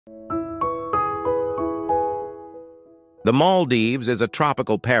The Maldives is a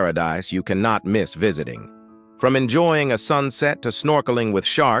tropical paradise you cannot miss visiting. From enjoying a sunset to snorkeling with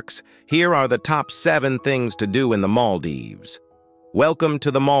sharks, here are the top 7 things to do in the Maldives. Welcome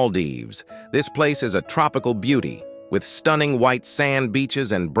to the Maldives. This place is a tropical beauty, with stunning white sand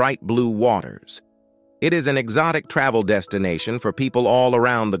beaches and bright blue waters. It is an exotic travel destination for people all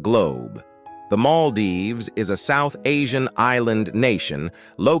around the globe. The Maldives is a South Asian island nation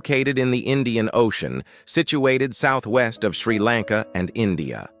located in the Indian Ocean, situated southwest of Sri Lanka and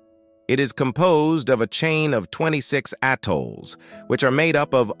India. It is composed of a chain of 26 atolls, which are made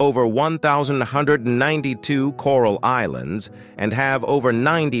up of over 1,192 coral islands and have over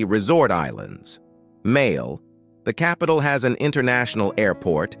 90 resort islands. Male, the capital has an international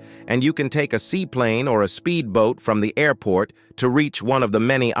airport, and you can take a seaplane or a speedboat from the airport to reach one of the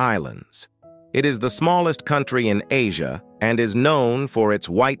many islands. It is the smallest country in Asia and is known for its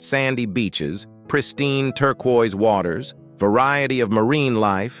white sandy beaches, pristine turquoise waters, variety of marine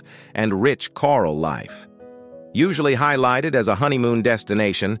life, and rich coral life. Usually highlighted as a honeymoon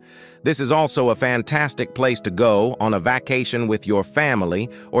destination, this is also a fantastic place to go on a vacation with your family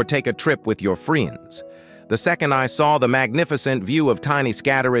or take a trip with your friends. The second I saw the magnificent view of tiny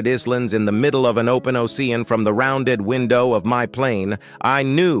scattered islands in the middle of an open ocean from the rounded window of my plane, I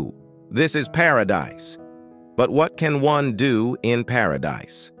knew this is paradise. But what can one do in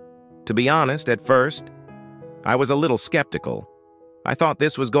paradise? To be honest, at first, I was a little skeptical. I thought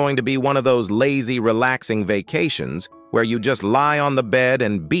this was going to be one of those lazy, relaxing vacations where you just lie on the bed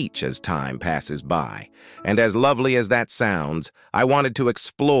and beach as time passes by. And as lovely as that sounds, I wanted to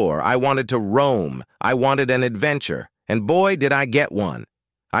explore, I wanted to roam, I wanted an adventure, and boy, did I get one.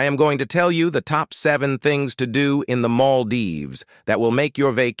 I am going to tell you the top 7 things to do in the Maldives that will make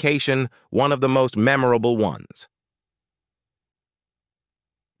your vacation one of the most memorable ones.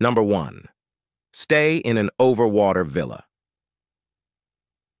 Number 1. Stay in an overwater villa.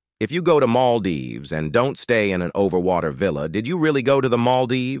 If you go to Maldives and don't stay in an overwater villa, did you really go to the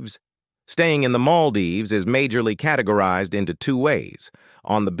Maldives? Staying in the Maldives is majorly categorized into 2 ways,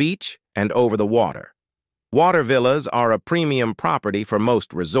 on the beach and over the water. Water villas are a premium property for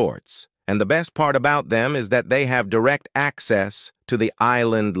most resorts, and the best part about them is that they have direct access to the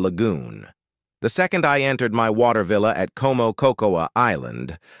island lagoon. The second I entered my water villa at Cocoa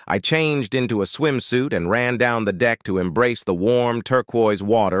Island, I changed into a swimsuit and ran down the deck to embrace the warm turquoise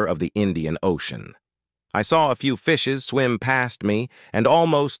water of the Indian Ocean. I saw a few fishes swim past me and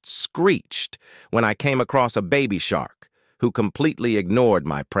almost screeched when I came across a baby shark who completely ignored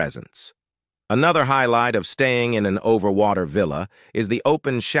my presence. Another highlight of staying in an overwater villa is the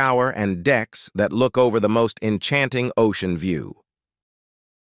open shower and decks that look over the most enchanting ocean view.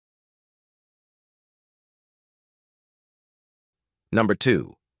 Number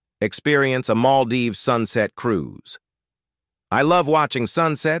 2. Experience a Maldives sunset cruise. I love watching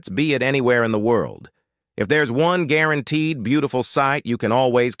sunsets, be it anywhere in the world. If there's one guaranteed beautiful sight you can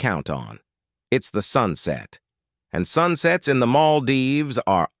always count on, it's the sunset. And sunsets in the Maldives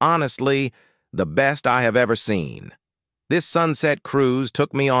are honestly the best I have ever seen. This sunset cruise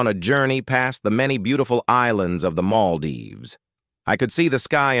took me on a journey past the many beautiful islands of the Maldives. I could see the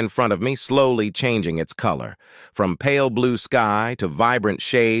sky in front of me slowly changing its color, from pale blue sky to vibrant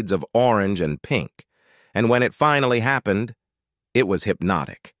shades of orange and pink. And when it finally happened, it was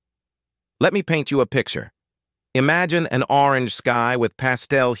hypnotic. Let me paint you a picture. Imagine an orange sky with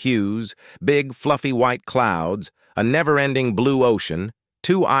pastel hues, big fluffy white clouds, a never-ending blue ocean,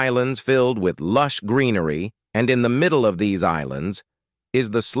 2 islands filled with lush greenery, and in the middle of these islands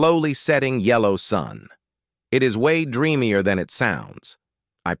is the slowly setting yellow sun. It is way dreamier than it sounds,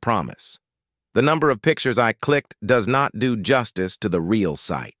 I promise. The number of pictures I clicked does not do justice to the real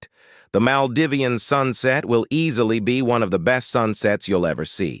sight. The Maldivian sunset will easily be one of the best sunsets you'll ever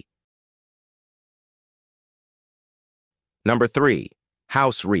see. Number 3.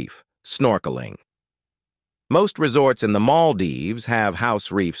 House reef, snorkeling. Most resorts in the Maldives have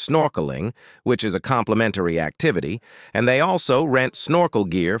house reef snorkeling, which is a complimentary activity, and they also rent snorkel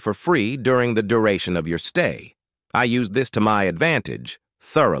gear for free during the duration of your stay. I used this to my advantage,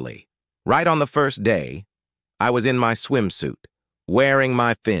 thoroughly. Right on the first day, I was in my swimsuit, wearing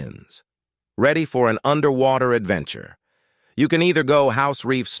my fins, ready for an underwater adventure. You can either go house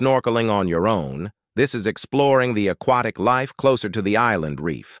reef snorkeling on your own. This is exploring the aquatic life closer to the island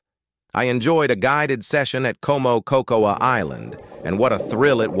reef. I enjoyed a guided session at Cocoa Island, and what a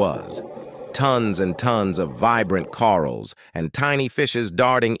thrill it was. Tons and tons of vibrant corals and tiny fishes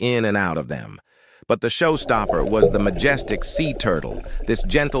darting in and out of them. But the showstopper was the majestic sea turtle. This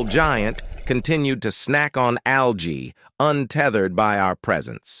gentle giant continued to snack on algae, untethered by our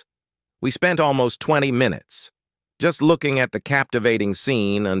presence. We spent almost 20 minutes. just looking at the captivating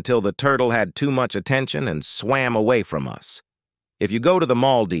scene until the turtle had too much attention and swam away from us. If you go to the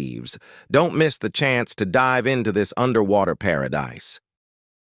Maldives, don't miss the chance to dive into this underwater paradise.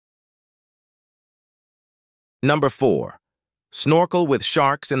 Number 4. Snorkel with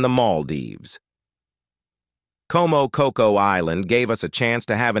sharks in the Maldives. Como Coco Island gave us a chance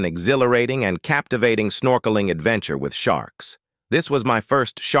to have an exhilarating and captivating snorkeling adventure with sharks. This was my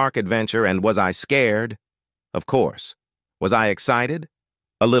first shark adventure, and was I scared? Of course. Was I excited?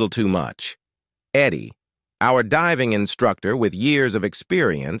 A little too much. Eddie, our diving instructor with years of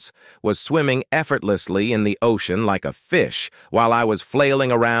experience, was swimming effortlessly in the ocean like a fish while I was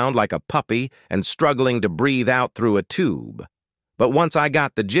flailing around like a puppy and struggling to breathe out through a tube. But once I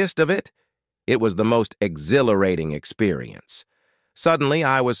got the gist of it, it was the most exhilarating experience. Suddenly,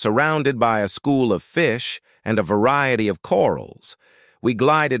 I was surrounded by a school of fish and a variety of corals. We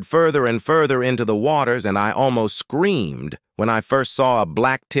glided further and further into the waters, and I almost screamed when I first saw a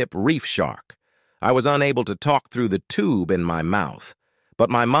black-tip reef shark. I was unable to talk through the tube in my mouth.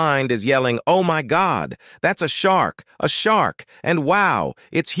 But my mind is yelling, "Oh my God, that's a shark, and wow,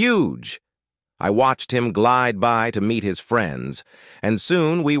 it's huge!" I watched him glide by to meet his friends, and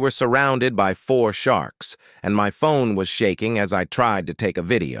soon we were surrounded by 4 sharks, and my phone was shaking as I tried to take a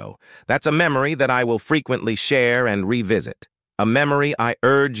video. That's a memory that I will frequently share and revisit, a memory I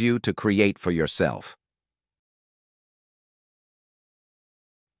urge you to create for yourself.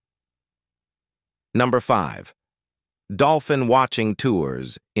 Number 5. Dolphin watching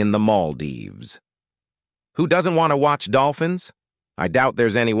tours in the Maldives. Who doesn't want to watch dolphins? I doubt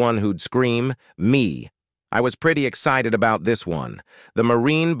there's anyone who'd scream, "Me." I was pretty excited about this one. The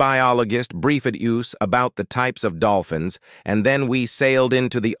marine biologist briefed us about the types of dolphins, and then we sailed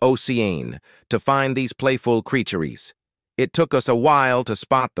into the ocean to find these playful creatures. It took us a while to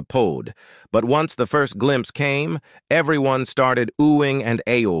spot the pod, but once the first glimpse came, everyone started oohing and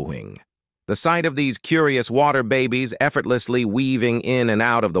aohing. The sight of these curious water babies effortlessly weaving in and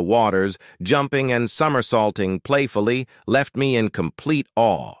out of the waters, jumping and somersaulting playfully, left me in complete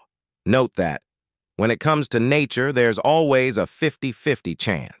awe. Note that, when it comes to nature, there's always a 50-50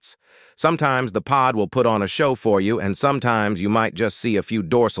 chance. Sometimes the pod will put on a show for you, and sometimes you might just see a few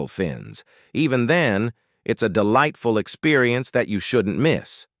dorsal fins. Even then, it's a delightful experience that you shouldn't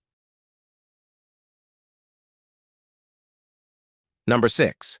miss. Number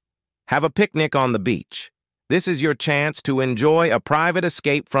 6. Have a picnic on the beach. This is your chance to enjoy a private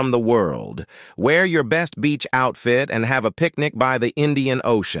escape from the world. Wear your best beach outfit and have a picnic by the Indian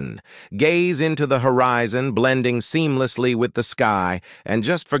Ocean. Gaze into the horizon, blending seamlessly with the sky, and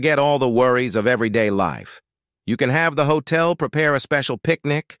just forget all the worries of everyday life. You can have the hotel prepare a special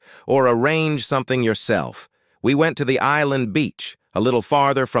picnic or arrange something yourself. We went to the island beach, a little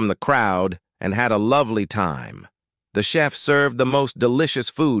farther from the crowd, and had a lovely time. The chef served the most delicious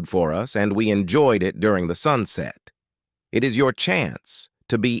food for us, and we enjoyed it during the sunset. It is your chance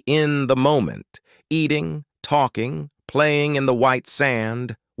to be in the moment, eating, talking, playing in the white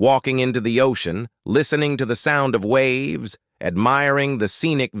sand, walking into the ocean, listening to the sound of waves, admiring the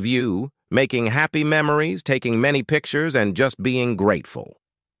scenic view, making happy memories, taking many pictures, and just being grateful.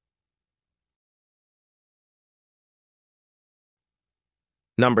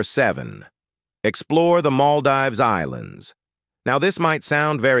 Number 7. Explore the Maldives Islands. Now, this might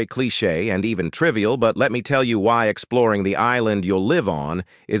sound very cliché and even trivial, but let me tell you why exploring the island you'll live on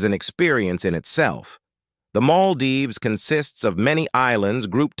is an experience in itself. The Maldives consists of many islands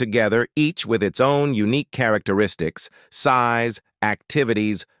grouped together, each with its own unique characteristics, size,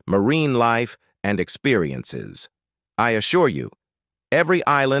 activities, marine life, and experiences. I assure you, every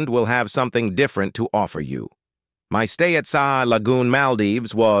island will have something different to offer you. My stay at Sa Lagoon,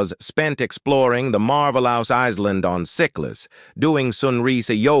 Maldives was spent exploring the marvelous island on Cyclus, doing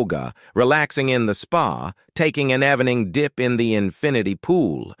sunrisa yoga, relaxing in the spa, taking an evening dip in the infinity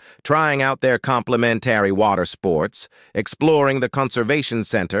pool, trying out their complimentary water sports, exploring the conservation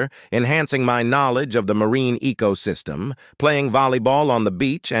center, enhancing my knowledge of the marine ecosystem, playing volleyball on the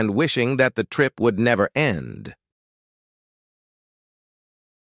beach, and wishing that the trip would never end.